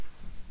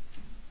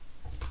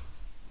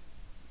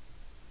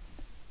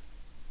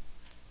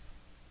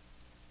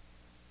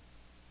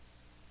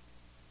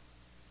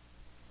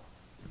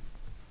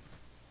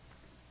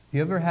You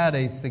ever had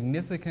a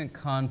significant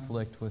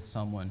conflict with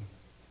someone?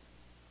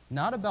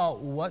 Not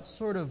about what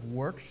sort of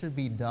work should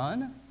be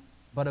done,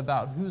 but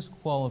about who's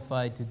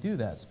qualified to do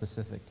that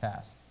specific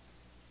task.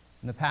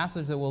 In the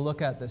passage that we'll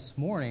look at this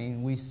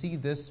morning, we see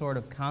this sort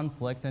of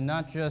conflict, and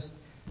not just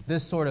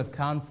this sort of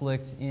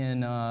conflict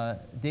in a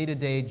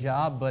day-to-day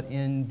job, but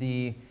in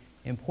the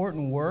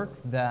important work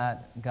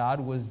that God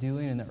was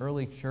doing in the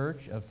early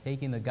church of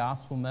taking the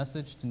gospel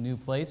message to new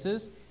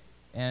places.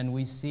 And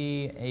we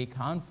see a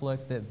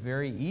conflict that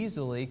very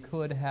easily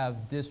could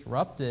have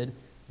disrupted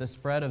the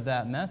spread of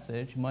that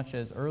message, much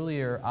as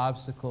earlier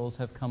obstacles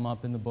have come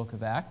up in the book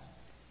of Acts.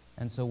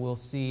 And so we'll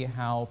see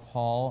how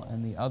Paul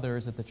and the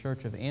others at the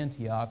church of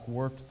Antioch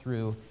worked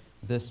through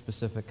this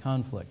specific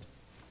conflict.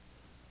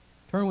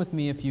 Turn with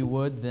me, if you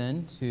would,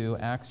 then, to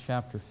Acts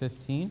chapter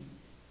 15.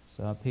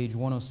 It's page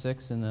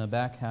 106 in the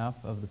back half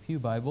of the Pew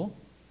Bible.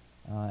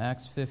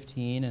 Acts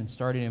 15, and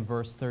starting in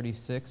verse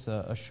 36,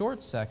 a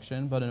short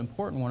section, but an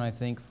important one, I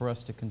think, for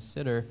us to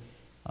consider,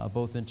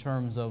 both in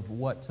terms of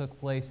what took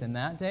place in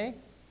that day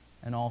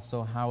and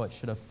also how it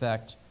should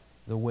affect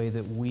the way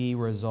that we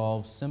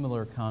resolve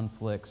similar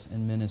conflicts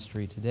in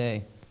ministry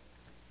today.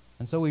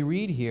 And so we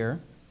read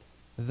here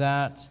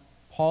that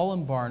Paul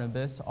and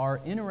Barnabas are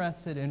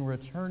interested in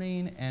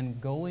returning and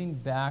going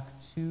back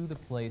to the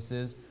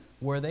places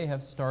where they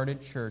have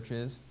started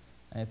churches.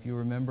 And if you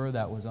remember,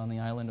 that was on the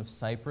island of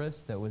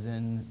Cyprus, that was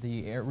in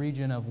the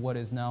region of what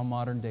is now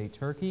modern-day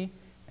Turkey,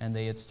 and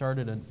they had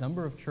started a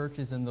number of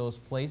churches in those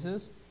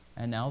places,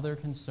 and now they're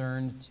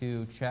concerned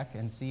to check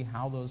and see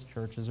how those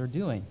churches are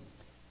doing.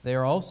 They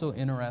are also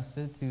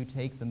interested to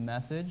take the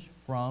message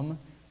from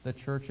the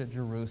church at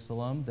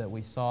Jerusalem that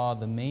we saw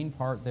the main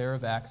part there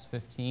of Acts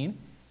 15,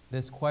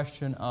 this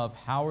question of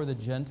how are the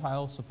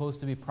Gentiles supposed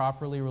to be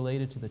properly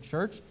related to the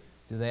church?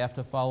 Do they have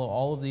to follow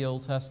all of the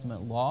Old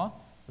Testament law?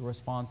 The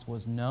response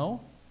was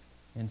no.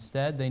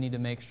 Instead, they need to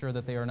make sure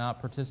that they are not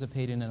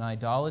participating in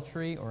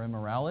idolatry or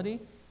immorality,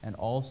 and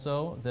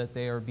also that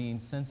they are being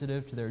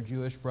sensitive to their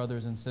Jewish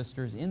brothers and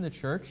sisters in the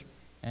church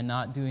and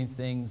not doing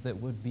things that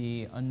would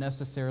be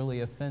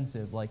unnecessarily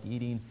offensive, like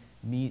eating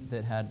meat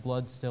that had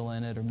blood still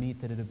in it or meat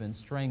that had been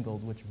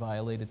strangled, which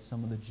violated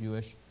some of the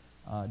Jewish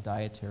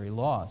dietary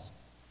laws.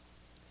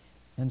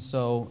 And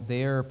so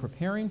they are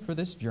preparing for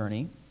this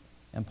journey,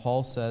 and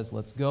Paul says,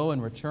 let's go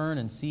and return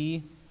and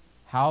see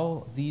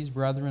how these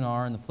brethren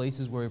are in the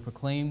places where we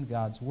proclaimed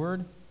God's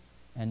word.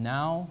 And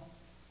now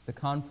the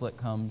conflict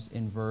comes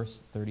in verse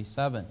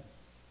 37.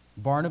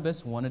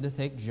 Barnabas wanted to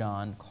take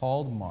John,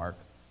 called Mark,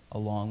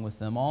 along with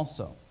them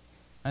also.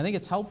 I think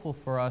it's helpful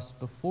for us,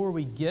 before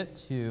we get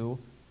to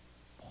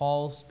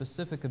Paul's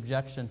specific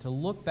objection, to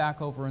look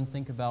back over and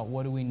think about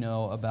what do we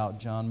know about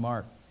John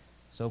Mark.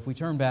 So if we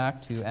turn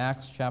back to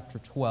Acts chapter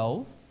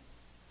 12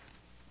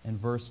 and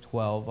verse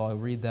 12, I'll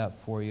read that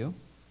for you.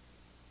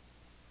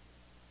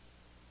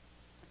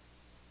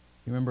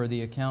 You remember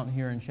the account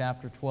here in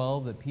chapter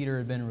 12 that Peter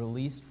had been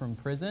released from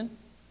prison?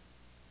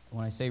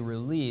 When I say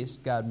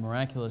released, God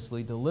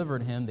miraculously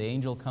delivered him. The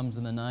angel comes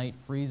in the night,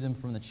 frees him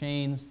from the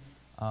chains,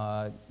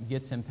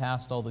 gets him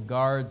past all the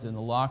guards and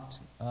the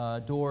locked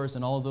doors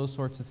and all of those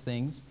sorts of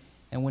things.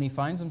 And when he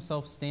finds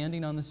himself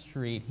standing on the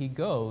street, he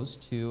goes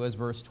to, as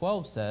verse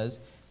 12 says,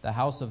 the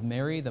house of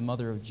Mary, the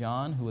mother of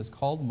John, who was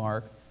called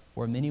Mark,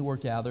 where many were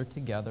gathered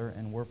together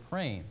and were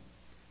praying.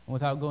 And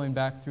without going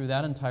back through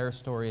that entire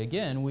story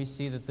again, we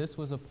see that this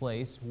was a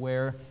place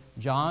where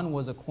John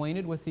was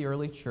acquainted with the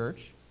early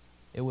church.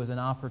 It was an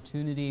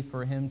opportunity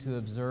for him to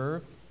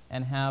observe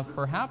and have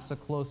perhaps a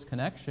close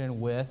connection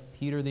with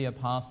Peter the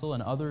Apostle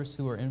and others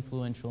who were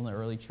influential in the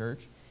early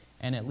church.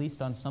 And at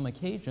least on some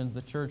occasions,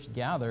 the church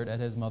gathered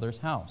at his mother's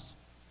house.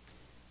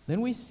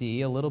 Then we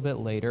see a little bit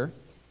later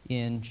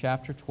in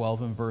chapter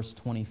 12 and verse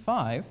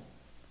 25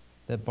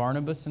 that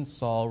Barnabas and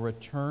Saul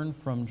returned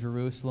from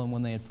Jerusalem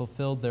when they had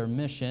fulfilled their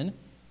mission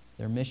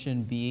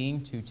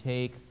being to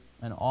take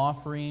an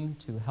offering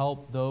to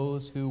help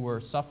those who were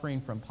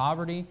suffering from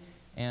poverty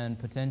and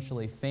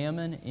potentially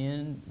famine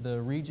in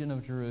the region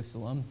of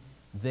Jerusalem.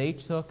 They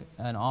took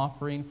an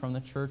offering from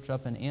the church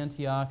up in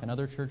Antioch and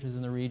other churches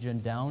in the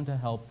region down to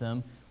help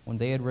them. When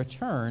they had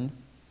returned,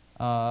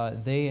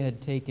 they had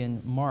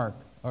taken Mark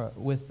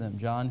with them,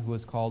 John, who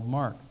was called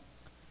Mark.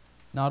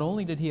 Not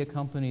only did he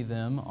accompany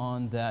them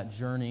on that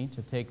journey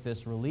to take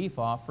this relief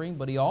offering,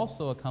 but he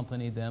also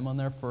accompanied them on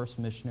their first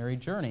missionary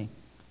journey.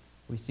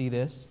 We see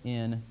this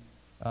in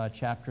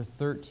chapter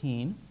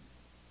 13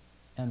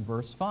 and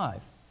verse 5.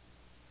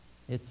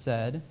 It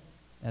said,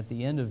 at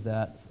the end of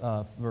that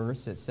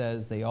verse, it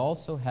says, they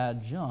also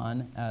had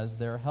John as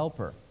their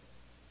helper.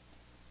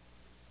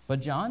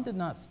 But John did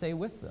not stay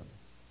with them.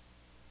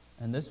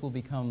 And this will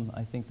become,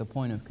 I think, the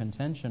point of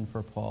contention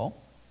for Paul.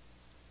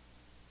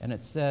 And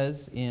it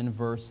says in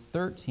verse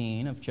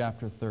 13 of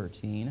chapter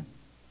 13,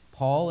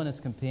 Paul and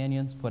his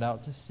companions put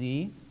out to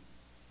sea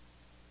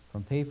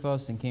from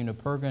Paphos and came to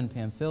Perga and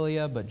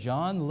Pamphylia, but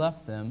John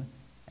left them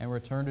and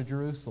returned to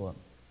Jerusalem.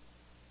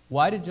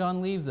 Why did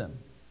John leave them?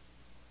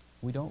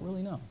 We don't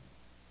really know.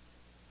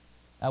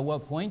 At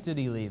what point did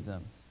he leave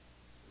them?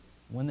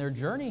 when their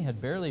journey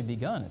had barely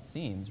begun, it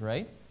seems,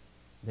 right?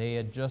 They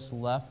had just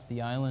left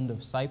the island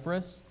of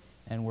Cyprus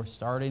and were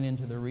starting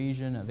into the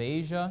region of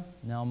Asia,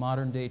 now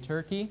modern-day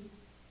Turkey.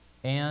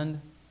 And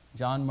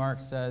John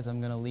Mark says, I'm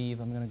going to leave,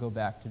 I'm going to go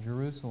back to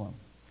Jerusalem.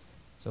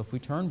 So if we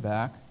turn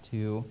back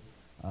to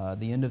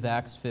the end of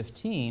Acts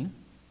 15,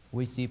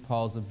 we see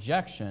Paul's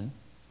objection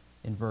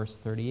in verse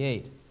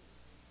 38.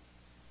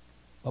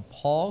 But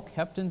Paul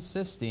kept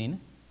insisting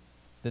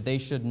that they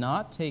should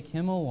not take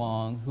him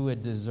along who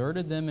had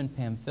deserted them in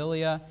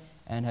Pamphylia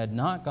and had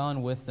not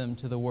gone with them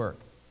to the work.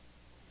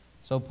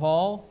 So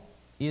Paul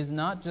is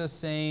not just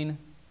saying,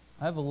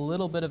 I have a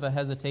little bit of a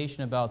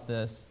hesitation about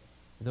this.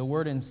 The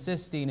word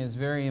insisting is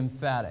very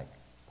emphatic.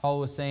 Paul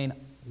was saying,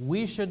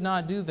 we should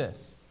not do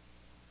this.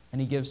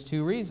 And he gives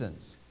two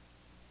reasons.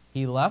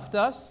 He left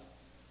us.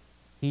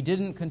 He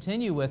didn't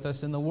continue with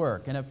us in the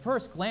work. And at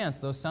first glance,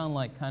 those sound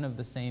like kind of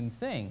the same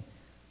thing.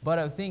 But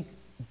I think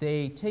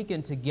they,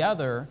 taken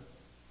together,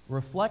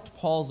 reflect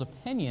Paul's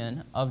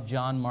opinion of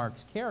John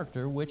Mark's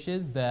character, which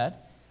is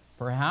that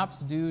perhaps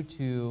due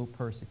to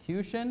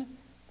persecution,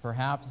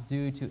 perhaps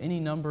due to any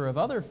number of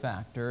other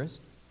factors,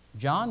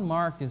 John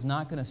Mark is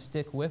not going to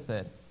stick with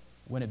it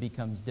when it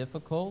becomes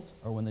difficult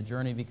or when the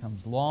journey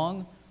becomes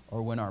long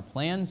or when our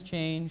plans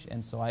change,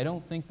 and so I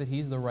don't think that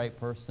he's the right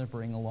person to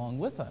bring along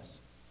with us.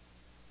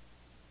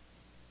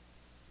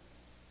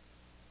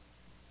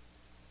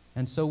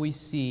 And so we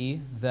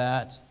see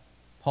that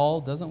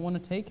Paul doesn't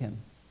want to take him.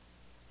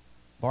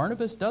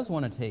 Barnabas does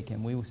want to take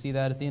him. We will see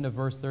that at the end of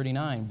verse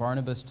 39.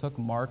 Barnabas took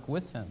Mark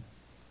with him.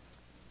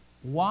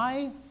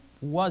 Why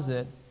was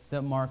it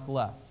that Mark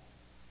left?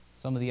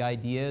 Some of the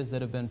ideas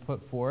that have been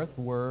put forth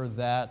were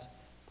that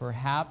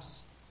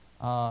perhaps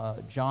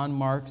John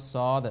Mark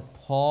saw that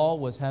Paul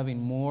was having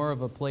more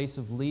of a place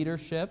of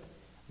leadership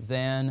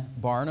than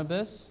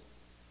Barnabas.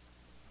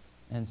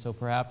 And so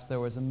perhaps there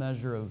was a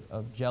measure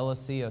of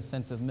jealousy, a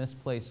sense of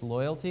misplaced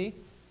loyalty.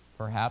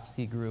 Perhaps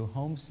he grew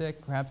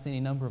homesick, perhaps any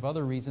number of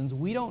other reasons.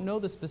 We don't know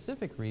the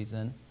specific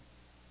reason,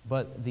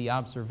 but the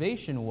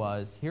observation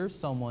was, here's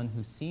someone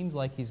who seems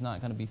like he's not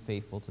going to be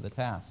faithful to the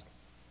task.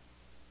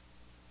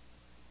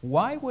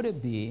 Why would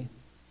it be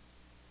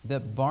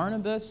that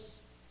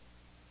Barnabas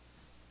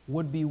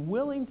would be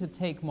willing to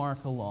take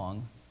Mark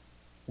along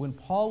when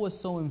Paul was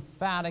so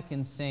emphatic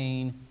in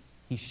saying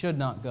he should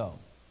not go?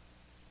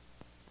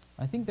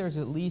 I think there's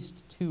at least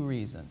two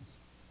reasons.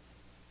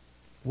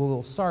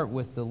 We'll start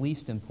with the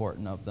least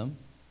important of them,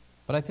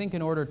 but I think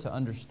in order to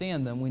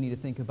understand them, we need to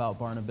think about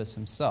Barnabas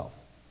himself.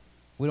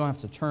 We don't have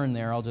to turn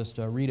there, I'll just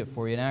read it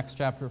for you. In Acts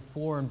chapter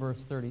 4 and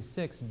verse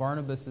 36,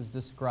 Barnabas is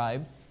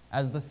described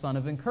as the son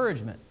of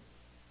encouragement.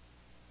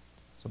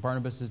 So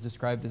Barnabas is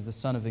described as the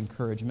son of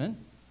encouragement.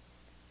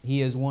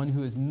 He is one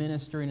who is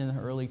ministering in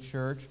the early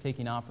church,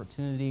 taking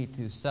opportunity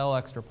to sell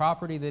extra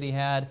property that he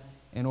had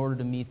in order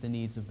to meet the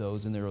needs of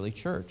those in the early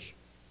church.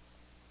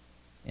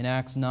 In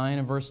Acts 9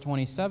 and verse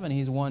 27,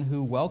 he's one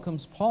who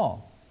welcomes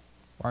Paul.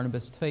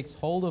 Barnabas takes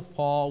hold of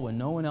Paul when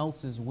no one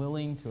else is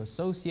willing to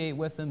associate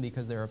with him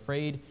because they're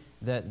afraid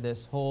that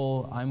this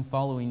whole I'm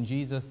following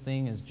Jesus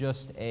thing is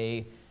just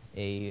a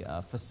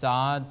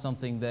facade,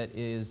 something that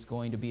is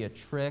going to be a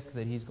trick,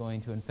 that he's going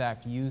to in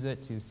fact use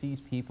it to seize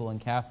people and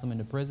cast them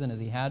into prison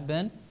as he had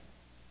been.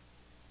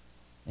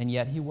 And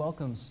yet he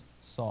welcomes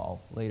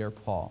Saul, later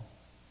Paul.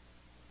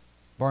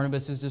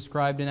 Barnabas is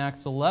described in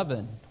Acts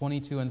 11,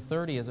 22 and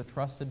 30 as a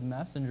trusted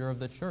messenger of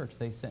the church.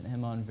 They sent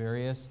him on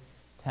various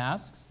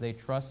tasks. They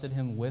trusted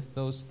him with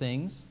those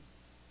things.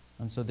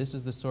 And so this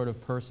is the sort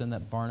of person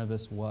that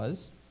Barnabas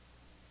was.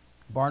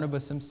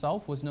 Barnabas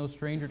himself was no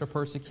stranger to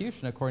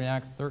persecution, according to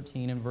Acts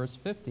 13 and verse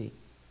 50.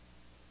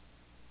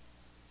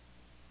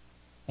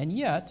 And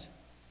yet,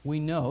 we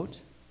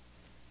note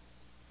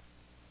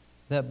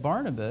that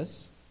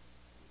Barnabas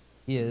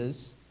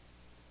is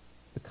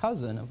the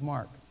cousin of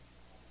Mark.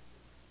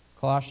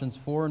 Colossians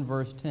 4 and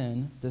verse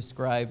 10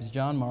 describes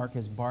John Mark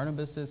as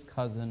Barnabas'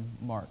 cousin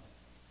Mark.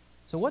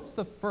 So what's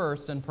the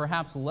first and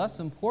perhaps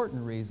less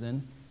important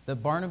reason that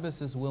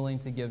Barnabas is willing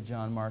to give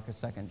John Mark a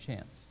second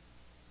chance?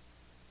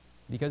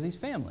 Because he's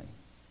family.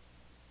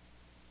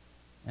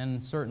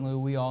 And certainly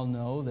we all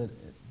know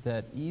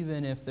that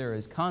even if there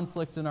is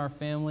conflict in our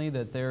family,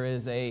 that there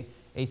is a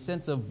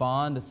sense of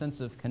bond, a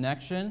sense of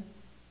connection,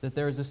 that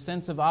there is a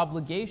sense of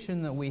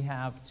obligation that we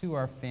have to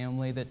our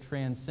family that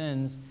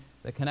transcends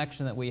the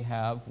connection that we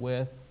have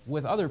with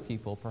other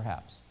people,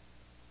 perhaps.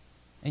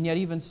 And yet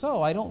even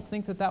so, I don't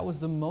think that that was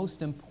the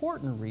most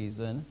important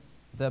reason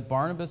that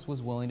Barnabas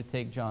was willing to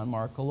take John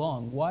Mark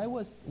along. What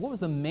was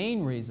the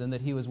main reason that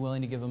he was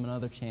willing to give him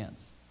another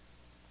chance?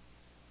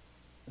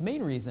 The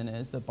main reason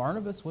is that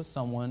Barnabas was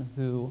someone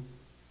who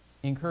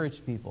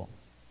encouraged people.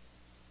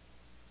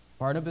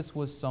 Barnabas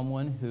was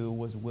someone who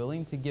was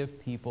willing to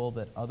give people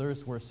that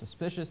others were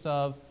suspicious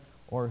of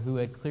or who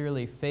had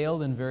clearly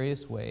failed in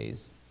various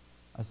ways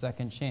a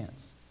second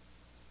chance.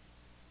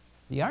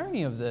 The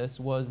irony of this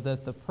was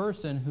that the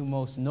person who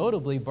most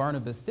notably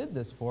Barnabas did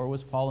this for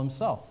was Paul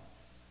himself.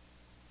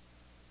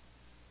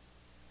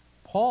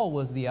 Paul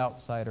was the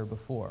outsider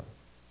before.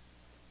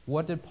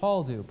 What did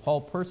Paul do?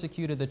 Paul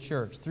persecuted the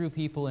church, threw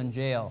people in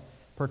jail,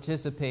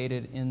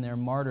 participated in their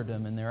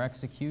martyrdom and their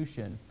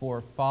execution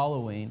for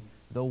following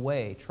the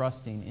way,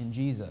 trusting in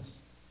Jesus.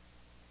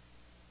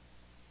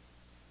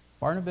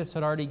 Barnabas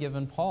had already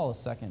given Paul a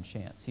second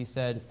chance. He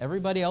said,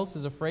 everybody else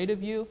is afraid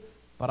of you,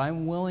 but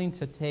I'm willing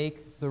to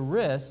take the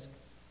risk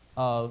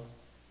of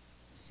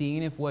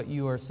seeing if what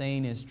you are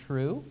saying is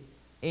true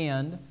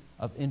and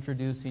of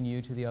introducing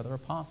you to the other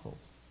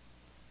apostles.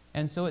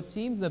 And so it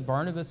seems that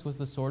Barnabas was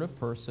the sort of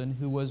person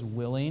who was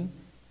willing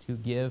to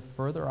give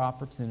further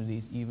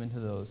opportunities even to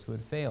those who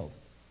had failed.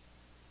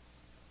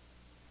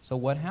 So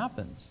what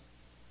happens?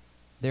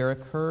 There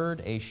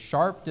occurred a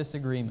sharp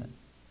disagreement.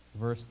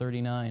 Verse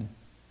 39.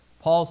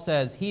 Paul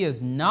says, he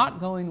is not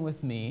going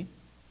with me.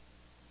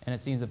 And it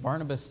seems that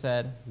Barnabas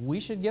said, we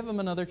should give him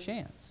another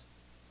chance.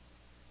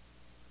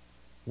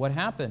 What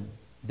happened?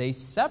 They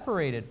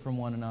separated from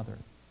one another.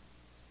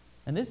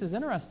 And this is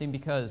interesting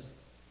because,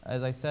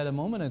 as I said a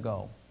moment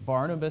ago,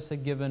 Barnabas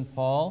had given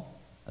Paul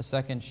a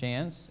second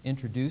chance,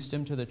 introduced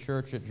him to the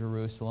church at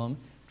Jerusalem,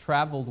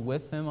 traveled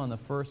with him on the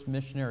first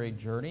missionary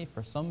journey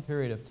for some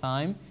period of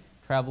time,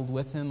 traveled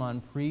with him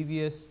on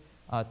previous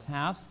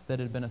tasks that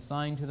had been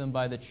assigned to them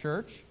by the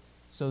church.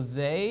 So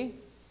they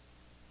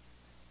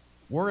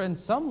were in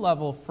some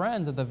level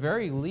friends. At the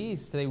very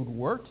least, they would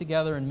work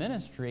together in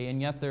ministry,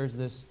 and yet there's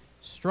this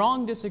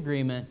strong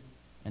disagreement,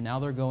 and now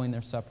they're going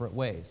their separate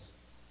ways.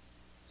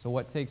 So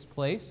what takes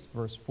place?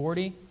 Verse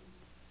 40,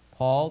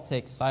 Paul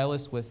takes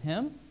Silas with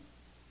him.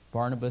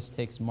 Barnabas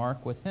takes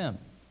Mark with him.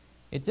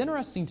 It's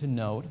interesting to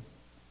note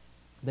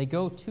they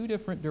go two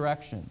different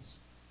directions.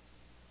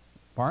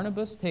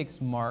 Barnabas takes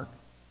Mark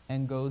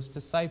and goes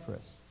to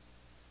Cyprus,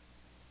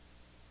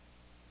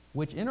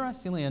 which,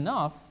 interestingly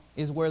enough,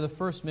 is where the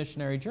first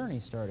missionary journey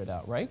started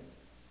out, right?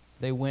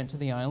 They went to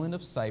the island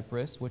of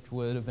Cyprus, which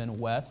would have been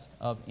west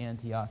of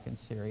Antioch in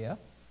Syria,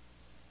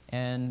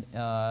 and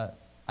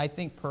I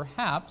think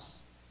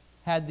perhaps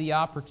had the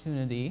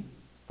opportunity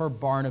for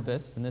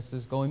Barnabas, and this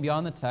is going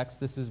beyond the text,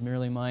 this is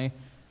merely my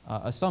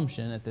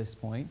assumption at this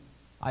point,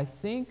 I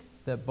think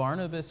that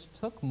Barnabas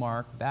took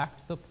Mark back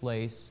to the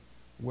place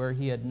where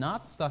he had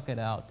not stuck it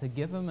out to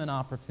give him an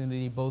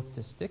opportunity both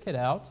to stick it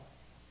out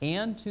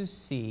and to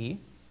see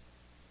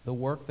the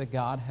work that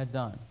God had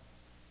done.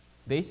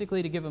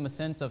 Basically to give him a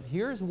sense of,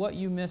 here's what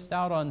you missed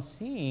out on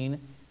seeing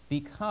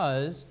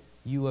because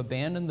you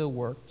abandoned the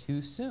work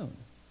too soon.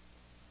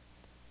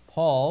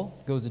 Paul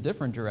goes a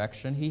different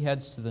direction. He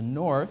heads to the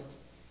north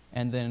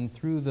and then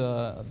through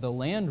the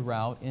land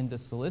route into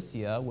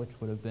Cilicia, which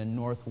would have been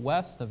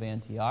northwest of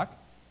Antioch,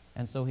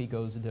 and so he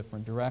goes a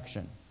different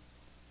direction.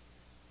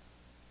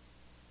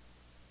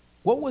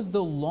 What was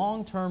the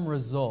long-term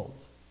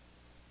result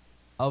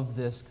of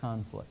this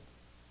conflict?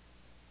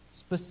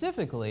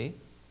 Specifically,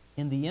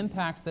 in the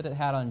impact that it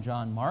had on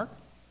John Mark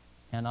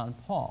and on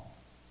Paul.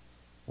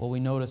 Well, we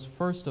notice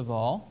first of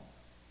all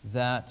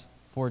that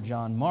for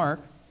John Mark,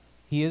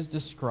 he is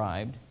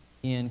described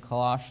in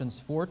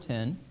Colossians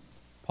 4:10.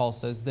 Paul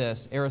says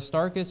this,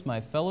 Aristarchus, my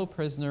fellow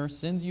prisoner,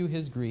 sends you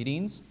his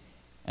greetings,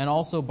 and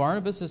also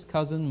Barnabas'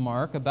 cousin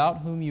Mark, about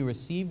whom you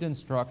received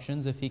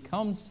instructions. If he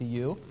comes to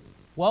you,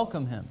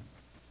 welcome him.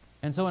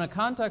 And so in a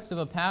context of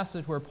a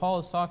passage where Paul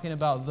is talking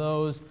about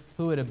those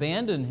who had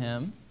abandoned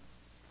him,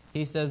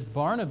 he says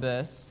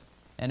Barnabas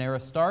and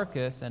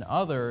Aristarchus and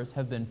others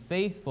have been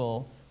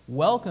faithful,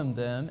 welcome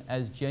them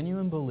as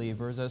genuine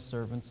believers, as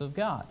servants of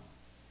God.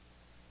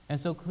 And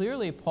so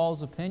clearly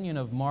Paul's opinion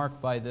of Mark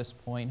by this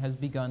point has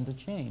begun to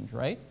change,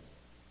 right?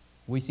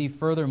 We see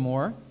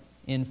furthermore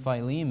in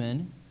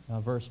Philemon,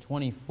 verse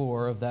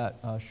 24 of that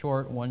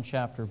short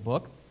one-chapter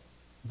book,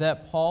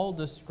 that Paul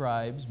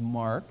describes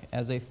Mark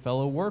as a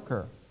fellow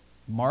worker.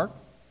 Mark,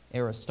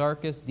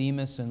 Aristarchus,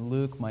 Demas, and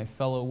Luke, my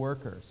fellow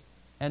workers.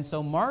 And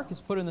so Mark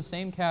is put in the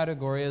same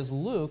category as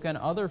Luke and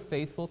other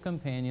faithful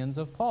companions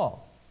of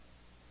Paul.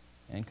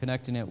 And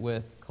connecting it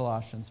with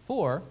Colossians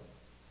 4,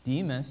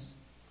 Demas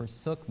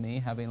forsook me,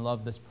 having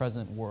loved this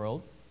present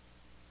world.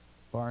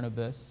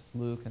 Barnabas,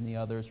 Luke, and the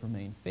others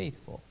remain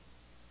faithful.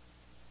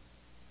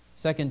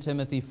 2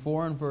 Timothy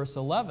 4 and verse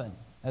 11,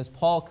 as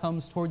Paul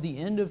comes toward the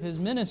end of his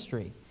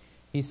ministry,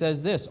 he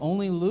says this,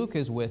 only Luke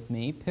is with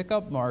me. Pick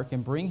up Mark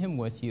and bring him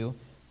with you,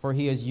 for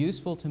he is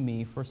useful to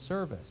me for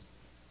service.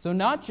 So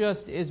not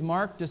just is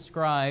Mark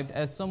described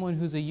as someone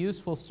who's a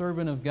useful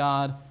servant of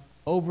God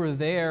over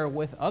there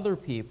with other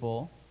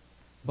people,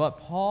 but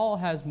Paul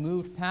has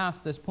moved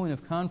past this point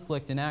of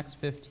conflict in Acts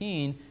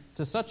 15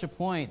 to such a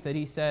point that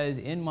he says,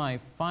 in my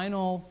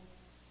final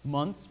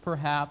months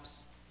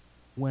perhaps,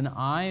 when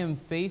I am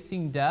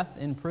facing death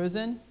in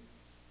prison,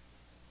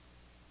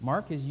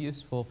 Mark is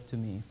useful to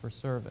me for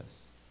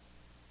service.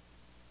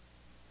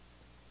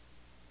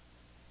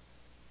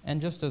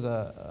 And just as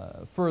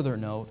a further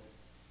note,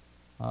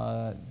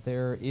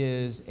 there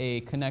is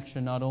a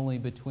connection not only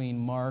between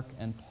Mark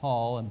and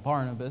Paul and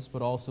Barnabas,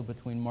 but also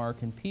between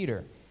Mark and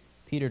Peter.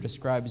 Peter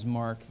describes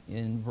Mark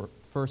in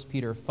 1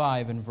 Peter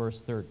 5 and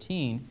verse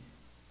 13. It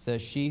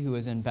says, she who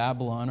is in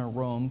Babylon or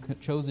Rome,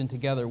 chosen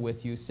together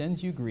with you,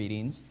 sends you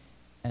greetings.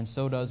 and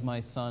so does my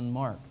son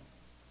Mark.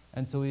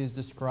 And so he is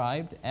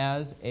described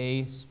as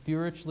a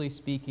spiritually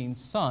speaking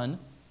son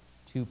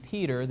to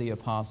Peter the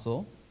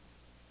apostle,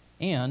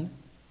 and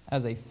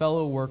as a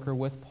fellow worker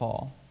with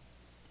Paul,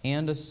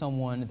 and as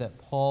someone that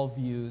Paul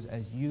views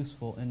as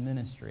useful in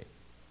ministry.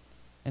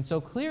 And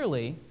so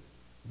clearly,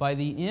 by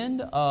the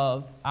end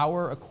of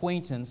our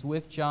acquaintance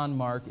with John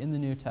Mark in the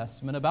New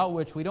Testament, about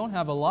which we don't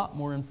have a lot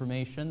more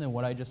information than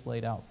what I just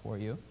laid out for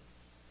you,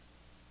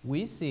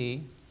 we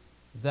see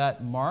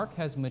that Mark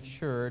has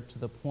matured to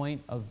the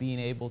point of being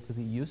able to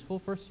be useful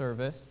for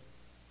service,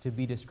 to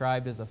be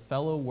described as a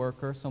fellow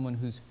worker, someone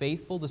who's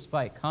faithful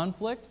despite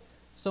conflict,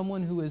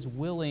 someone who is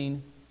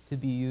willing to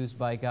be used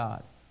by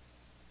God.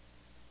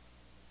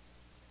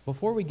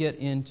 Before we get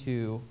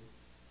into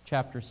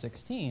chapter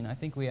 16, I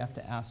think we have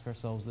to ask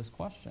ourselves this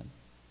question.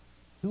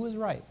 Who was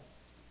right?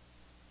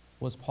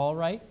 Was Paul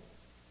right?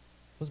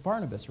 Was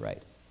Barnabas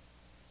right?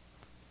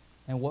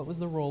 And what was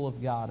the role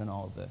of God in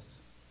all of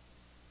this?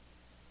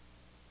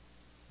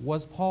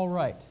 Was Paul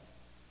right?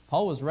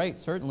 Paul was right,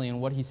 certainly,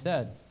 in what he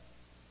said,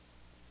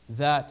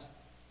 that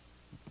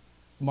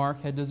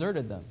Mark had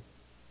deserted them.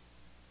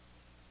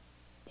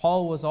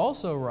 Paul was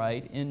also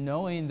right in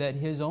knowing that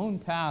his own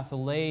path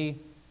lay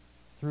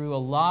through a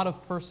lot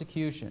of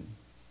persecution.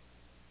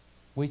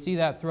 We see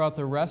that throughout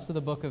the rest of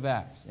the book of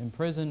Acts,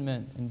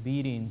 imprisonment and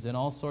beatings and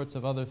all sorts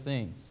of other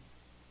things.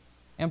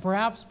 And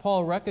perhaps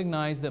Paul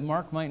recognized that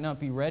Mark might not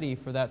be ready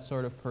for that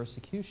sort of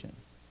persecution.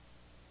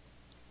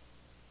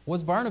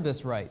 Was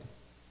Barnabas right?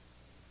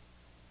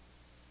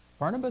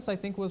 Barnabas, I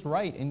think, was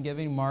right in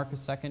giving Mark a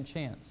second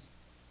chance.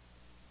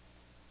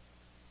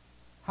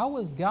 How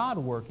was God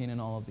working in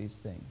all of these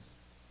things?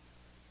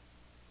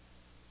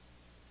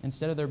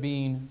 Instead of there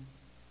being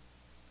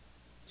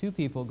 2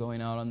 people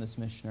going out on this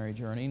missionary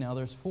journey, now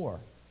there's 4.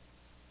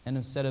 And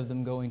instead of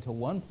them going to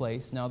one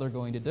place, now they're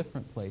going to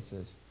different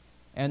places.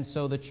 And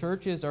so the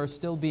churches are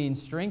still being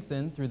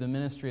strengthened through the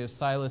ministry of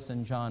Silas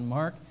and John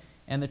Mark,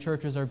 and the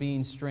churches are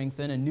being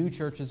strengthened, and new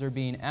churches are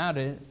being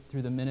added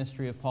through the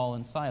ministry of Paul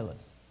and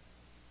Silas.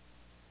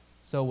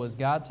 So was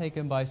God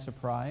taken by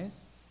surprise?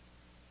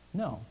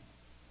 No.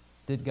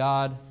 Did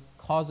God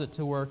cause it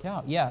to work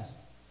out?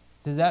 Yes.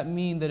 Does that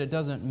mean that it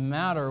doesn't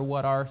matter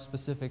what our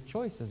specific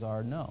choices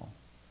are? No.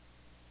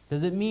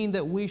 Does it mean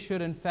that we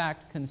should in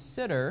fact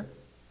consider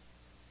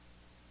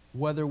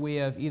whether we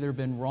have either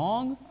been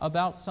wrong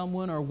about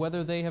someone or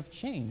whether they have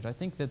changed? I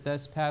think that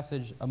this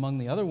passage, among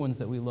the other ones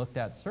that we looked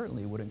at,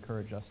 certainly would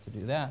encourage us to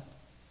do that.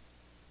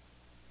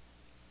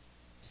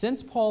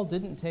 Since Paul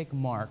didn't take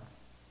Mark,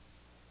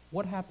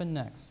 what happened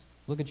next?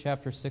 Look at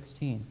chapter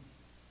 16.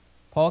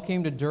 Paul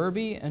came to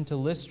Derbe and to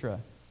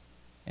Lystra,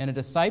 and a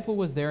disciple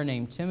was there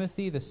named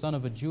Timothy, the son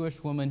of a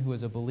Jewish woman who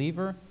was a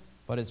believer,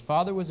 but his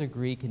father was a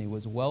Greek, and he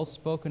was well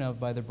spoken of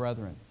by the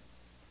brethren.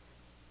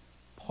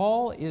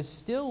 Paul is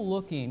still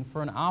looking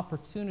for an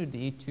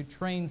opportunity to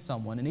train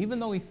someone, and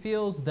even though he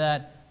feels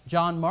that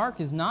John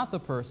Mark is not the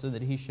person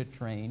that he should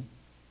train,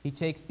 he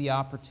takes the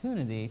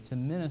opportunity to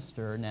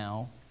minister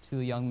now to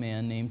a young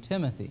man named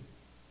Timothy.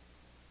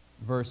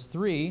 Verse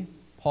 3,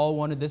 Paul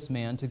wanted this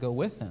man to go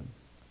with him.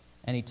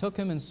 And he took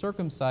him and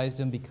circumcised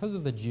him because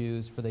of the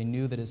Jews, for they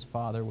knew that his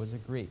father was a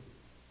Greek.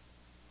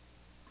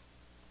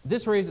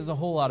 This raises a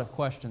whole lot of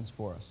questions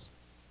for us.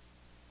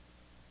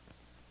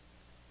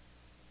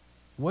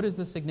 What is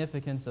the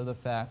significance of the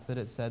fact that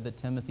it said that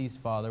Timothy's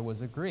father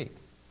was a Greek?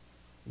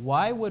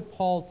 Why would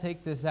Paul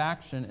take this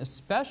action,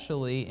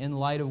 especially in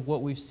light of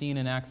what we've seen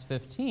in Acts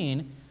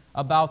 15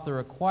 about the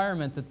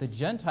requirement that the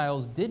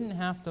Gentiles didn't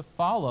have to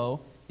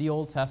follow the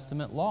Old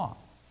Testament law?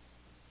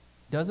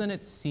 Doesn't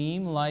it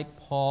seem like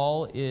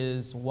Paul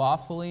is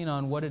waffling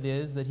on what it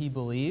is that he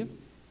believed?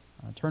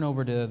 Turn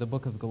over to the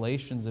book of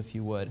Galatians, if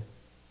you would.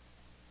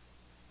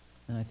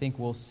 And I think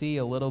we'll see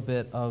a little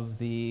bit of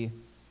the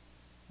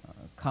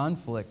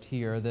conflict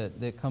here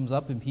that comes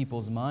up in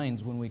people's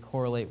minds when we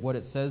correlate what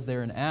it says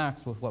there in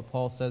Acts with what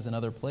Paul says in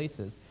other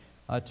places.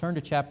 Turn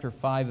to chapter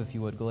 5, if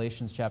you would,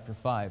 Galatians chapter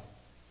 5.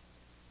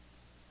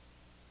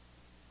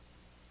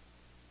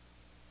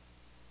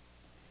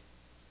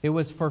 It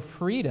was for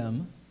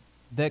freedom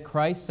that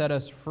Christ set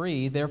us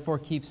free, therefore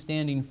keep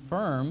standing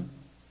firm,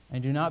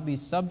 and do not be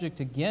subject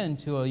again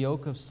to a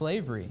yoke of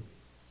slavery.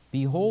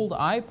 Behold,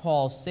 I,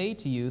 Paul, say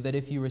to you that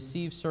if you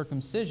receive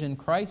circumcision,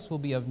 Christ will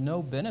be of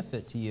no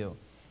benefit to you.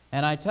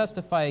 And I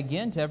testify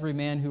again to every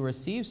man who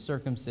receives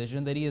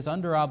circumcision that he is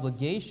under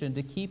obligation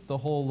to keep the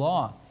whole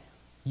law.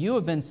 You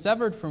have been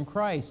severed from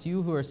Christ,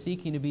 you who are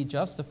seeking to be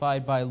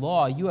justified by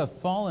law. You have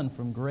fallen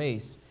from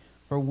grace.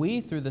 For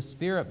we, through the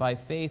Spirit by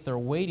faith, are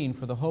waiting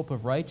for the hope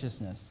of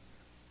righteousness.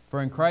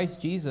 For in Christ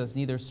Jesus,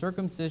 neither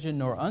circumcision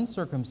nor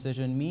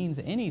uncircumcision means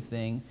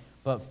anything,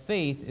 but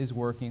faith is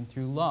working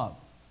through love.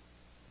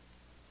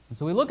 And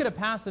so we look at a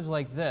passage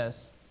like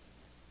this,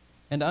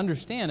 and to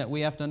understand it,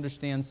 we have to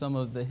understand some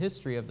of the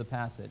history of the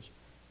passage.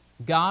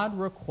 God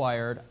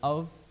required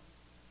of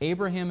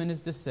Abraham and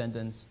his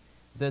descendants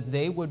that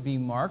they would be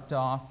marked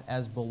off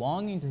as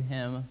belonging to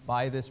him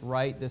by this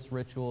rite, this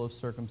ritual of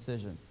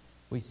circumcision.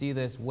 We see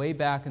this way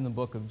back in the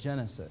book of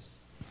Genesis.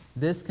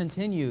 this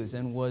continues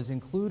and was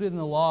included in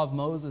the law of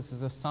Moses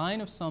as a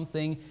sign of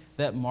something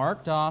that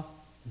marked off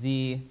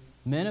the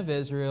men of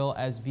Israel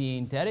as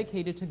being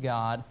dedicated to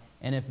God.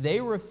 And if they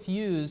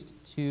refused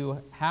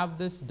to have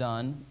this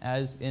done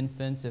as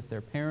infants, if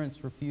their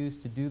parents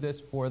refused to do this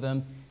for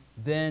them,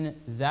 then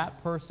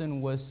that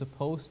person was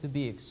supposed to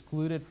be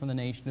excluded from the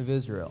nation of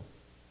Israel.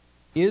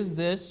 Is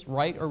this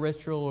rite or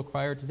ritual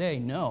required today?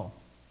 No.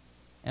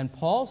 And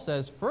Paul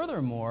says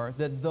furthermore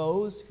that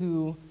those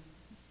who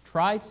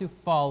try to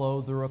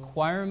follow the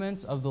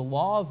requirements of the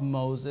law of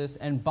Moses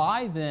and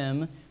by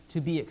them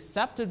to be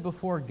accepted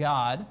before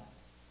God,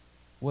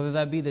 whether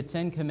that be the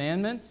Ten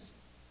Commandments,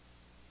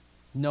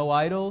 no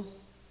idols,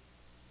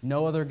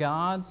 no other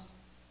gods,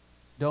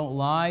 don't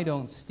lie,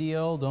 don't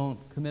steal, don't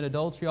commit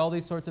adultery, all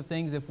these sorts of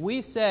things. If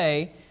we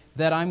say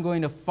that I'm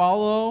going to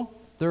follow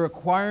the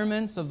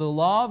requirements of the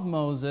law of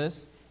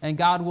Moses and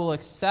God will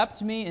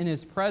accept me in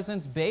His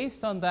presence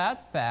based on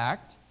that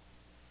fact,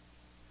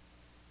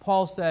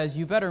 Paul says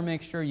you better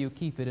make sure you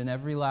keep it in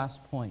every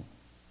last point,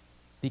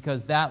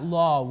 because that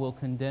law will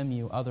condemn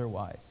you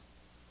otherwise.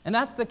 And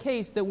that's the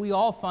case that we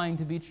all find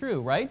to be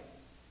true, right?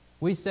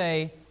 We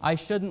say, I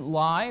shouldn't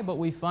lie, but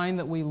we find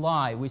that we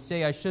lie. We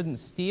say, I shouldn't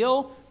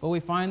steal, but we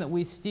find that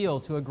we steal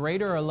to a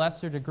greater or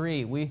lesser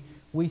degree. We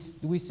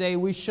say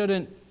we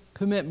shouldn't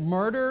commit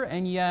murder,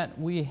 and yet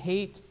we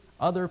hate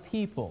other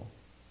people.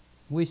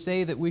 We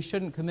say that we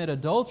shouldn't commit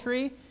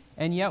adultery,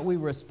 and yet we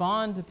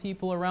respond to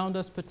people around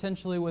us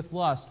potentially with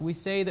lust. We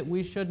say that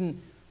we shouldn't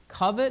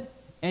covet,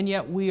 and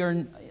yet we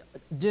are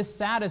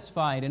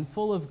dissatisfied and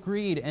full of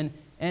greed.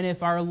 And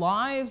if our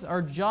lives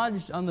are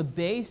judged on the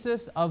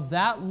basis of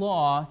that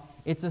law,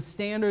 it's a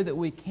standard that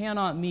we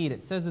cannot meet.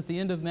 It says at the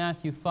end of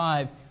Matthew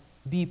 5,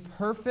 be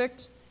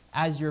perfect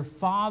as your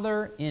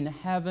Father in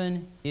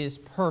heaven is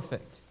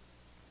perfect.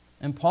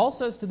 And Paul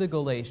says to the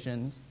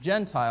Galatians,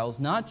 Gentiles,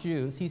 not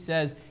Jews, he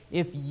says,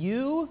 if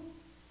you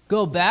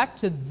go back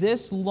to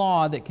this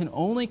law that can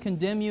only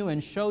condemn you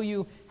and show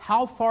you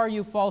how far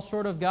you fall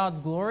short of God's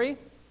glory,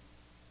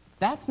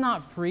 that's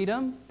not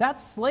freedom,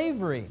 that's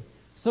slavery.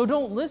 So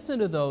don't listen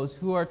to those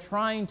who are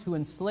trying to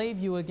enslave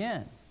you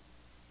again.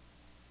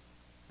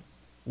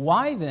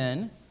 Why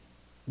then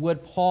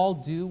would Paul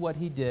do what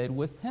he did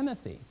with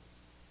Timothy?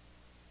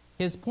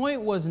 His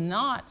point was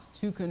not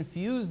to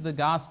confuse the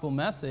gospel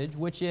message,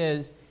 which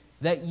is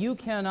that you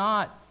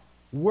cannot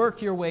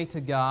work your way to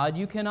God,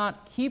 you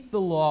cannot keep the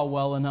law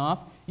well enough,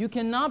 you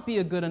cannot be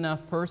a good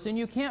enough person,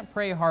 you can't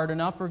pray hard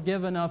enough or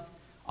give enough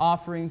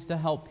offerings to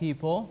help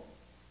people.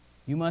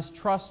 You must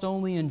trust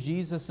only in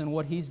Jesus and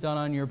what He's done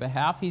on your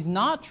behalf. He's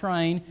not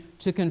trying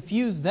to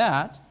confuse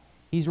that.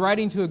 He's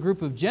writing to a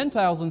group of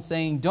Gentiles and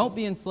saying, don't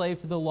be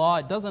enslaved to the law.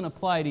 It doesn't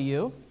apply to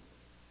you.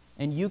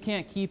 And you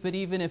can't keep it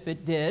even if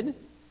it did.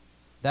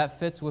 That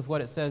fits with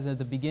what it says at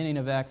the beginning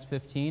of Acts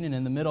 15 and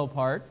in the middle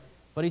part.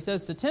 But he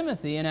says to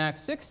Timothy in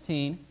Acts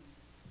 16,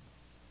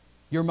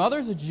 your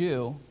mother's a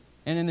Jew,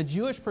 and in the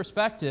Jewish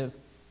perspective,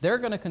 they're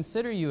going to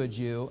consider you a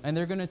Jew, and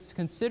they're going to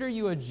consider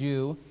you a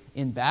Jew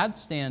in bad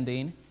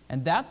standing,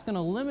 and that's going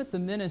to limit the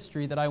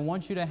ministry that I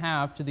want you to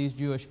have to these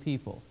Jewish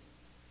people.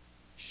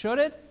 Should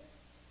it?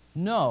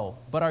 No.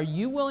 But are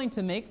you willing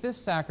to make this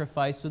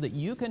sacrifice so that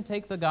you can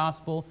take the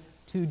gospel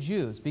to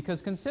Jews?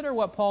 Because consider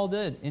what Paul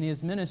did in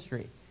his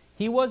ministry.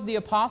 He was the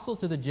apostle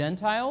to the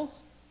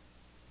Gentiles,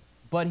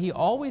 but he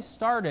always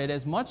started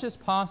as much as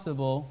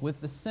possible with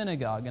the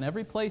synagogue. And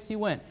every place he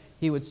went,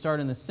 he would start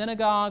in the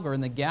synagogue or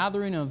in the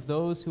gathering of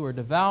those who are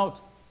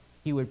devout.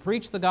 He would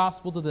preach the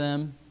gospel to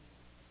them.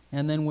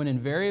 And then when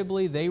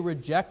invariably they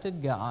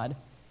rejected God,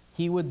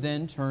 he would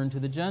then turn to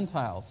the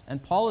Gentiles.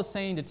 And Paul is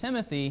saying to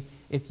Timothy,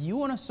 if you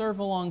want to serve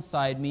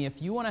alongside me, if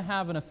you want to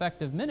have an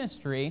effective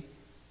ministry,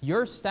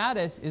 your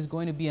status is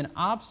going to be an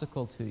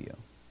obstacle to you.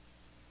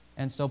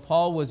 And so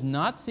Paul was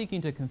not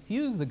seeking to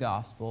confuse the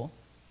gospel,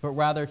 but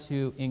rather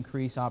to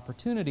increase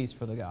opportunities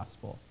for the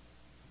gospel.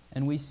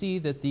 And we see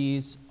that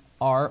these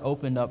are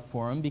opened up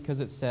for him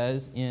because it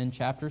says in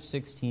chapter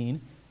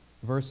 16,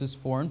 verses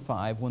 4 and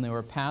 5, when they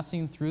were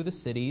passing through the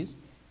cities,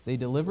 they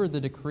delivered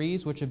the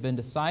decrees which had been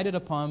decided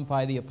upon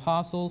by the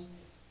apostles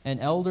and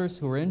elders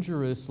who were in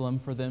Jerusalem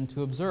for them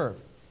to observe.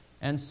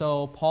 And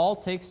so Paul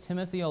takes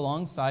Timothy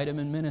alongside him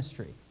in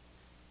ministry.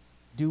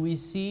 Do we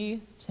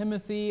see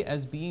Timothy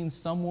as being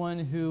someone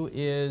who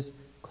is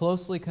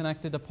closely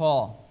connected to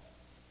Paul?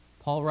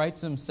 Paul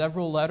writes him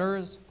several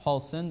letters. Paul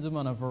sends him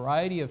on a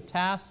variety of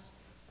tasks.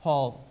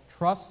 Paul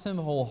trusts him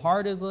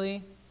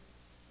wholeheartedly.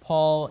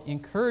 Paul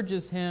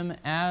encourages him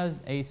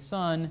as a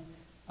son,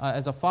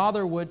 as a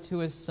father would to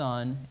his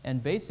son,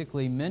 and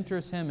basically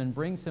mentors him and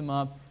brings him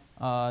up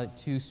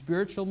to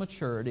spiritual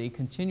maturity,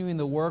 continuing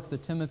the work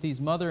that Timothy's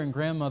mother and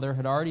grandmother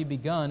had already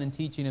begun in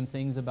teaching him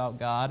things about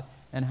God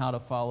and how to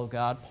follow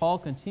God. Paul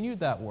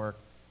continued that work.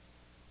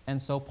 And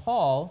so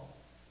Paul,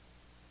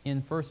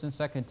 in 1st and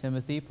 2nd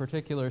Timothy,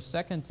 particular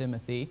 2nd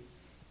Timothy,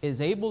 is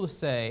able to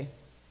say,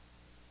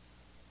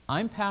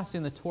 I'm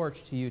passing the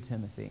torch to you,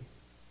 Timothy.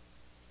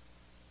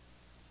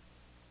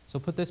 So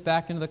put this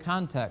back into the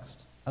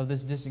context of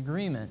this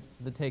disagreement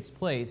that takes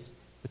place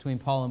between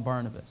Paul and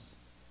Barnabas.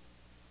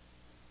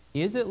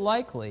 Is it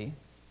likely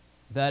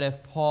that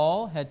if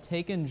Paul had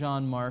taken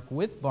John Mark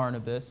with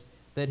Barnabas,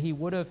 that he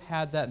would have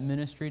had that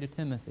ministry to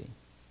Timothy?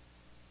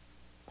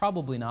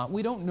 Probably not.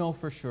 We don't know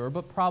for sure,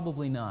 but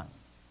probably not.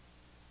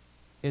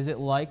 Is it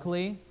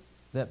likely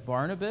that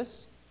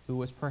Barnabas, who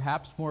was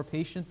perhaps more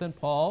patient than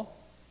Paul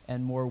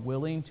and more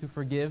willing to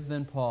forgive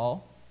than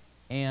Paul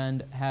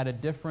and had a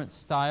different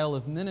style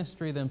of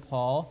ministry than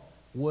Paul,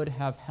 would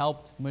have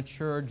helped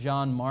mature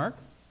John Mark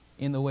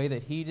in the way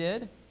that he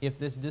did if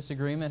this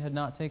disagreement had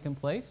not taken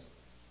place?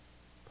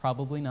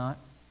 Probably not.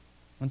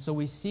 And so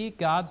we see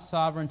God's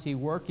sovereignty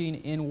working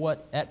in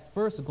what at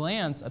first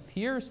glance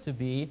appears to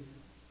be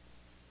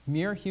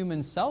mere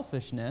human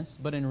selfishness,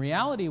 but in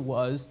reality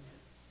was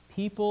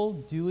people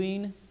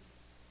doing,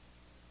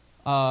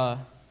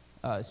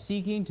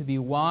 seeking to be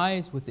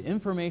wise with the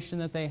information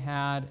that they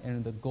had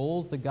and the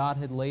goals that God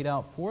had laid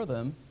out for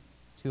them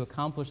to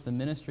accomplish the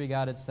ministry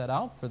God had set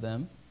out for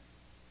them,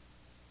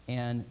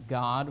 and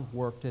God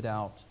worked it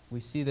out. We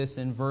see this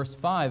in verse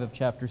 5 of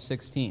chapter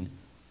 16.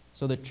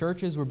 So the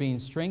churches were being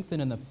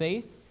strengthened in the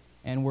faith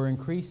and were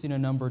increasing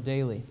in number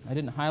daily. I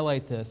didn't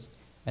highlight this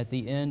at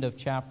the end of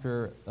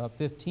chapter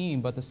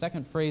 15, but the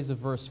second phrase of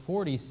verse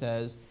 40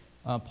 says,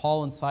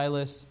 Paul and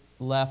Silas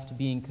left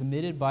being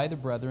committed by the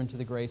brethren to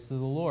the grace of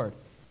the Lord.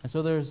 And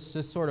so there's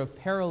this sort of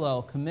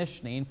parallel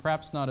commissioning,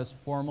 perhaps not as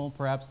formal,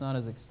 perhaps not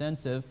as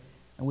extensive,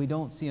 and we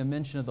don't see a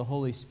mention of the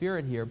Holy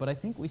Spirit here, but I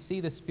think we see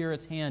the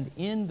Spirit's hand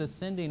in the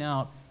sending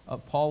out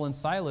of Paul and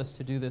Silas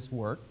to do this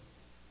work,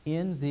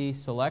 in the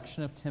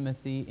selection of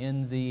Timothy,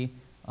 in the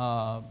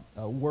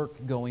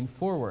work going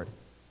forward.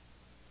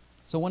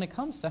 So when it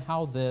comes to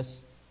how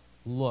this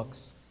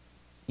looks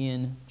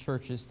in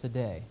churches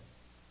today,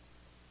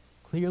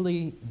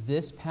 clearly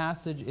this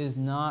passage is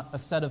not a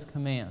set of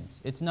commands.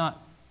 It's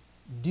not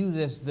do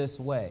this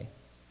way.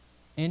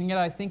 And yet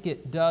I think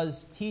it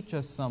does teach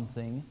us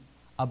something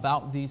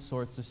about these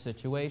sorts of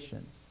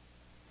situations.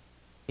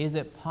 Is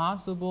it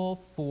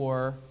possible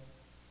for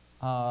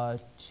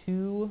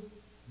two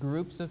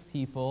groups of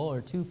people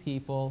or two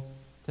people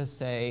to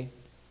say,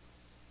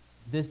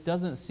 this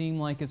doesn't seem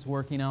like it's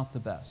working out the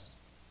best?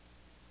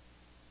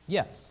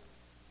 Yes.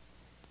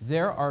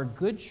 There are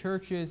good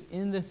churches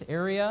in this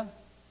area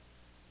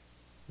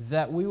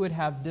that we would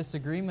have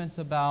disagreements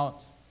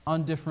about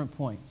on different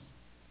points.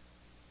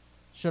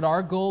 Should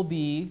our goal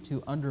be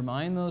to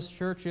undermine those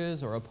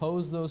churches or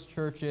oppose those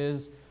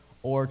churches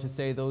or to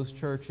say those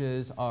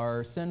churches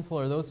are sinful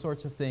or those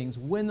sorts of things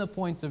when the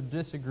points of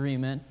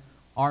disagreement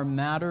are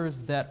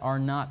matters that are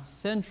not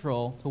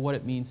central to what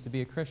it means to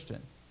be a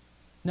Christian?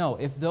 No,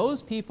 if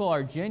those people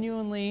are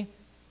genuinely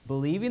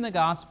believing the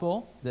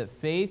gospel, that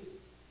faith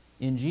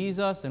in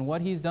Jesus and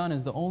what He's done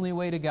is the only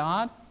way to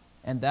God,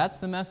 and that's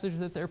the message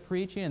that they're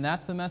preaching and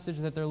that's the message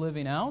that they're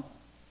living out,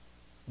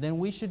 then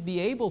we should be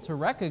able to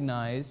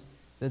recognize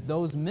that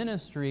those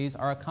ministries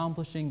are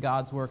accomplishing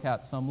God's work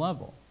at some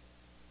level.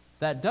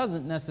 That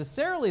doesn't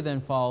necessarily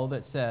then follow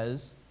that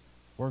says,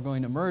 we're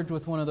going to merge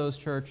with one of those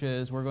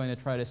churches, we're going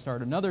to try to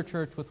start another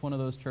church with one of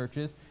those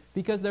churches,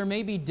 because there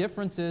may be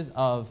differences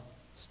of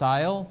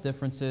style,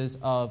 differences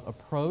of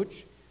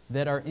approach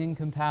that are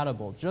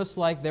incompatible, just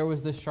like there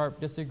was this sharp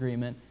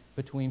disagreement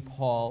between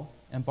Paul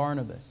and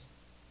Barnabas.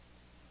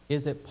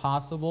 Is it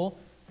possible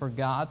for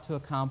God to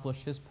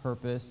accomplish His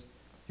purpose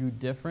through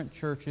different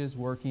churches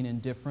working in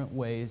different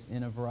ways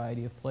in a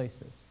variety of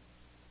places?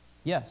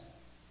 Yes.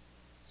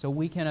 So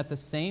we can at the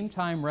same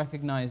time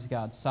recognize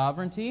God's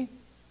sovereignty,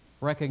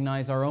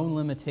 recognize our own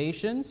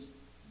limitations,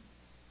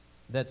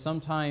 that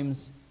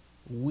sometimes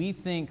we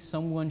think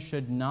someone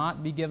should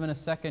not be given a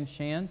second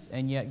chance,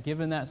 and yet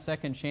given that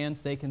second chance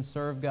they can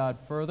serve God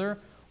further,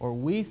 or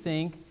we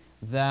think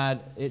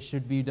that it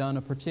should be done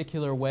a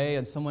particular way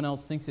and someone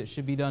else thinks it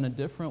should be done a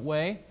different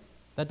way.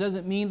 That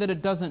doesn't mean that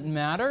it doesn't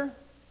matter,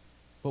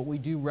 but we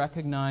do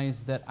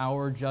recognize that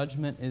our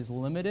judgment is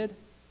limited,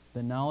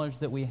 the knowledge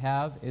that we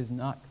have is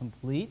not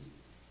complete,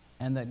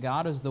 and that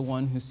God is the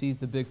one who sees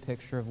the big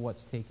picture of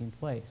what's taking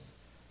place.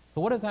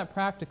 So what does that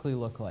practically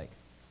look like?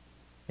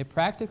 It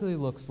practically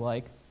looks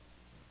like,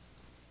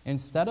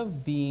 instead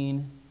of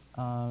being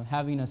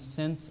having a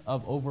sense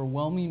of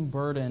overwhelming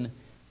burden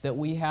that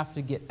we have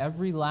to get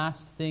every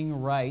last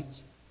thing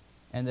right,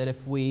 and that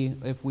if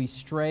we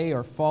stray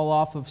or fall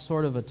off of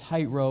sort of a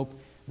tightrope,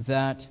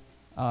 that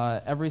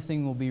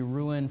everything will be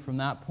ruined from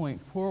that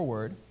point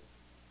forward,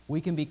 we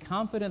can be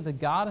confident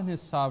that God in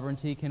His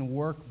sovereignty can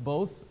work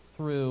both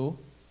through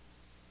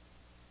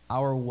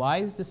our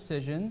wise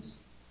decisions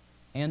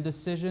and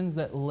decisions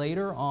that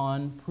later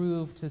on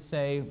prove to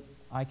say,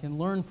 I can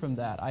learn from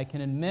that. I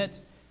can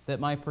admit that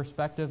my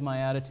perspective, my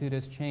attitude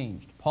has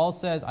changed. Paul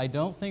says, I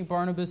don't think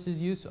Barnabas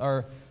is useful,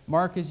 or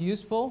Mark is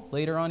useful.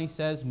 Later on he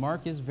says,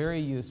 Mark is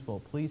very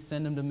useful. Please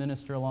send him to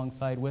minister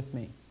alongside with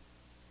me.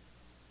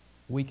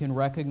 We can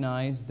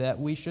recognize that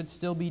we should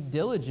still be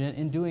diligent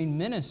in doing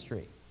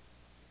ministry.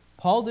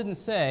 Paul didn't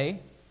say,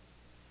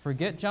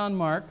 forget John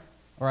Mark,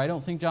 or I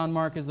don't think John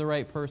Mark is the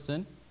right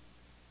person.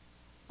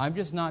 I'm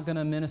just not going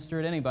to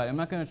minister to anybody. I'm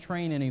not going to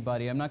train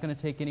anybody. I'm not going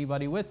to take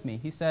anybody with me.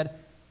 He said,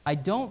 I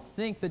don't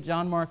think that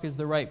John Mark is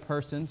the right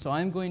person, so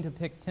I'm going to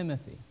pick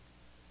Timothy.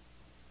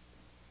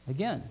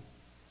 Again,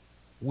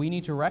 we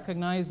need to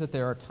recognize that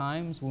there are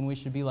times when we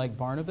should be like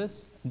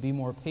Barnabas and be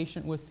more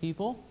patient with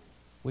people.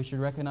 We should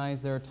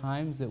recognize there are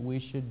times that we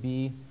should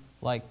be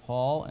like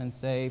Paul and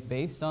say,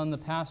 based on the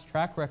past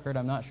track record,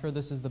 I'm not sure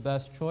this is the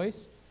best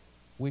choice.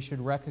 We should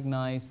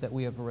recognize that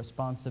we have a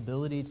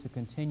responsibility to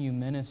continue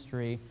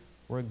ministry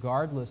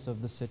regardless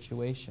of the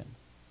situation.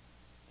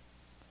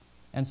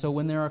 And so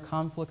when there are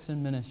conflicts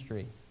in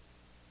ministry,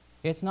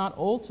 it's not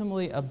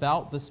ultimately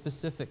about the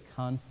specific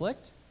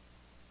conflict.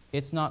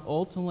 It's not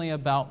ultimately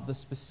about the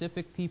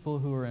specific people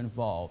who are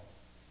involved.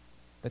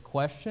 The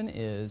question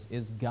is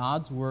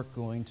God's work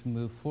going to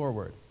move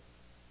forward?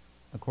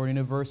 According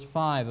to verse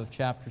 5 of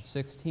chapter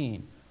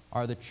 16,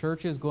 are the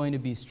churches going to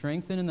be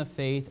strengthened in the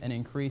faith and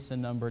increase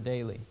in number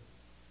daily?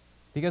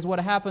 Because what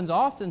happens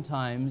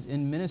oftentimes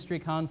in ministry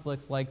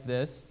conflicts like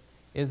this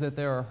is that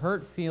there are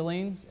hurt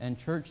feelings and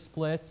church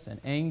splits and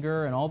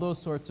anger and all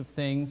those sorts of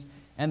things,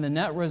 and the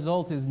net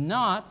result is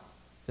not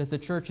that the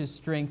church is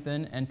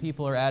strengthened and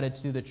people are added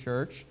to the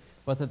church,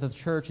 but that the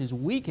church is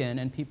weakened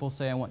and people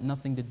say, I want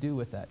nothing to do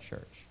with that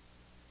church.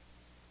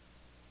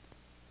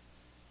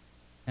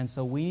 And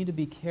so we need to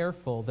be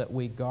careful that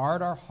we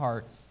guard our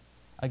hearts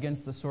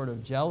against the sort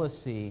of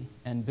jealousy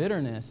and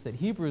bitterness that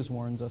Hebrews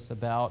warns us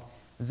about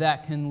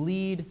that can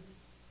lead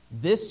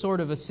this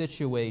sort of a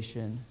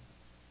situation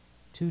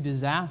to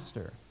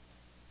disaster.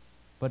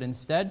 But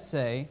instead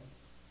say,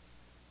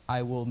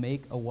 I will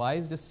make a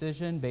wise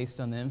decision based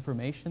on the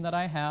information that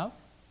I have,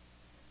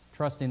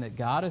 trusting that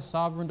God is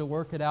sovereign to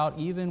work it out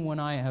even when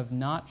I have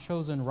not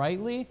chosen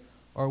rightly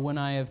or when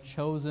I have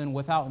chosen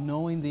without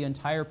knowing the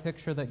entire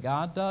picture that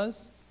God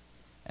does,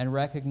 and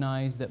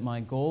recognize that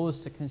my goal is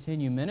to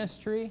continue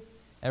ministry,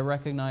 and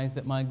recognize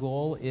that my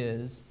goal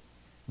is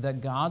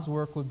that God's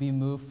work would be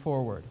moved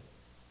forward.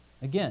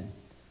 Again,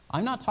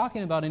 I'm not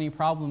talking about any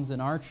problems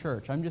in our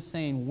church. I'm just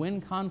saying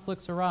when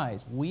conflicts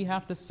arise, we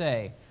have to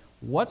say,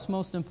 what's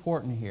most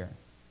important here?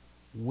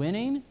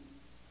 Winning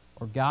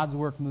or God's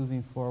work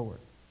moving forward?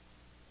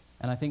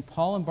 And I think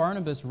Paul and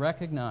Barnabas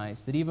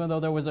recognized that even though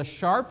there was a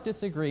sharp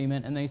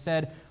disagreement and they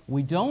said,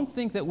 we don't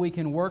think that we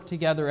can work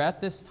together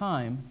at this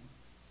time,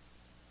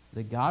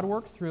 that God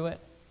worked through it,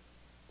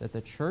 that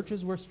the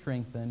churches were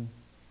strengthened,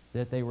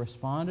 that they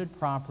responded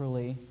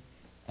properly,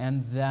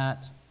 and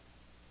that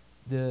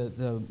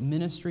the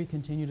ministry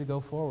continued to go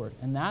forward.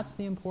 And that's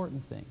the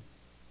important thing.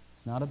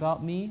 It's not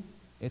about me.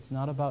 It's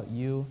not about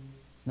you.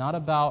 It's not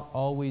about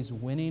always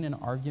winning an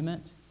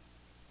argument.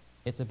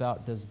 It's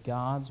about, does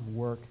God's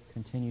work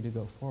continue to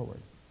go forward?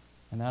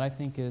 And that, I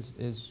think, is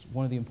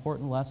one of the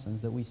important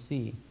lessons that we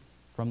see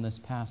from this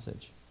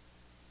passage.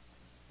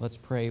 Let's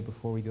pray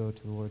before we go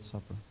to the Lord's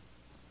Supper.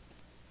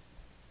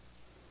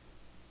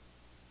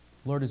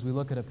 Lord, as we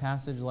look at a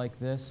passage like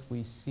this,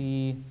 we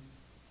see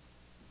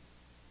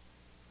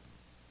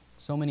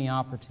so many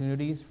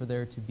opportunities for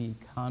there to be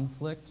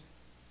conflict.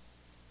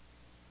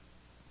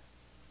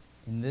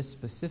 In this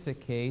specific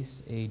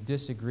case, a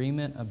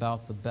disagreement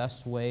about the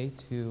best way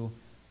to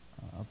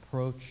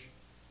approach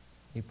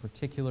a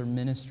particular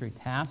ministry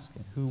task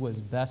and who was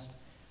best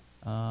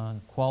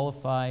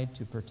qualified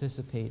to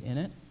participate in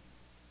it.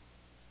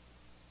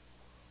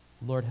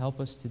 Lord, help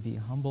us to be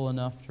humble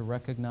enough to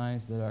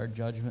recognize that our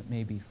judgment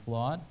may be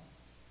flawed,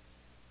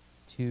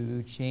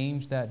 to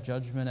change that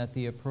judgment at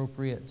the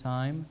appropriate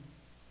time,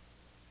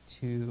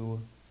 to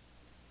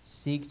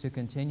seek to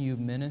continue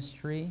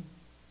ministry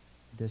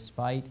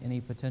despite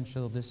any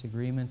potential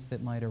disagreements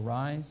that might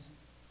arise,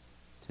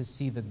 to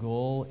see the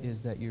goal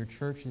is that your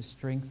church is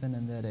strengthened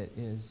and that it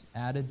is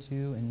added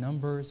to in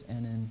numbers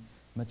and in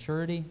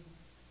maturity.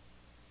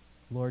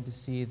 Lord, to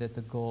see that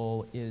the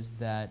goal is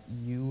that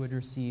you would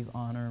receive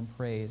honor and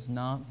praise,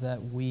 not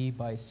that we,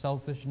 by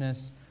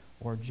selfishness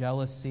or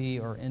jealousy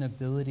or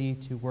inability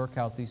to work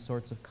out these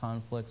sorts of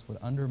conflicts, would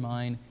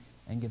undermine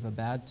and give a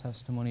bad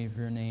testimony of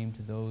your name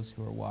to those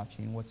who are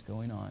watching what's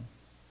going on.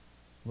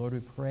 Lord, we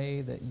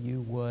pray that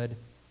you would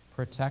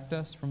protect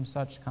us from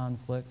such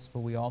conflicts, but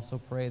we also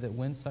pray that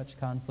when such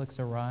conflicts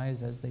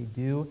arise, as they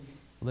do,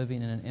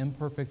 living in an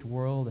imperfect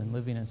world and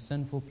living as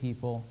sinful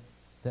people,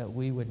 that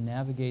we would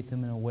navigate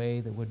them in a way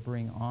that would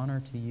bring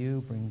honor to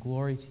you, bring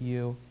glory to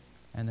you,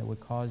 and that would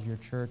cause your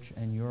church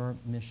and your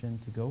mission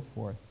to go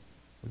forth.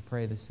 We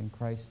pray this in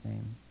Christ's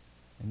name.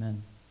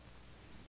 Amen.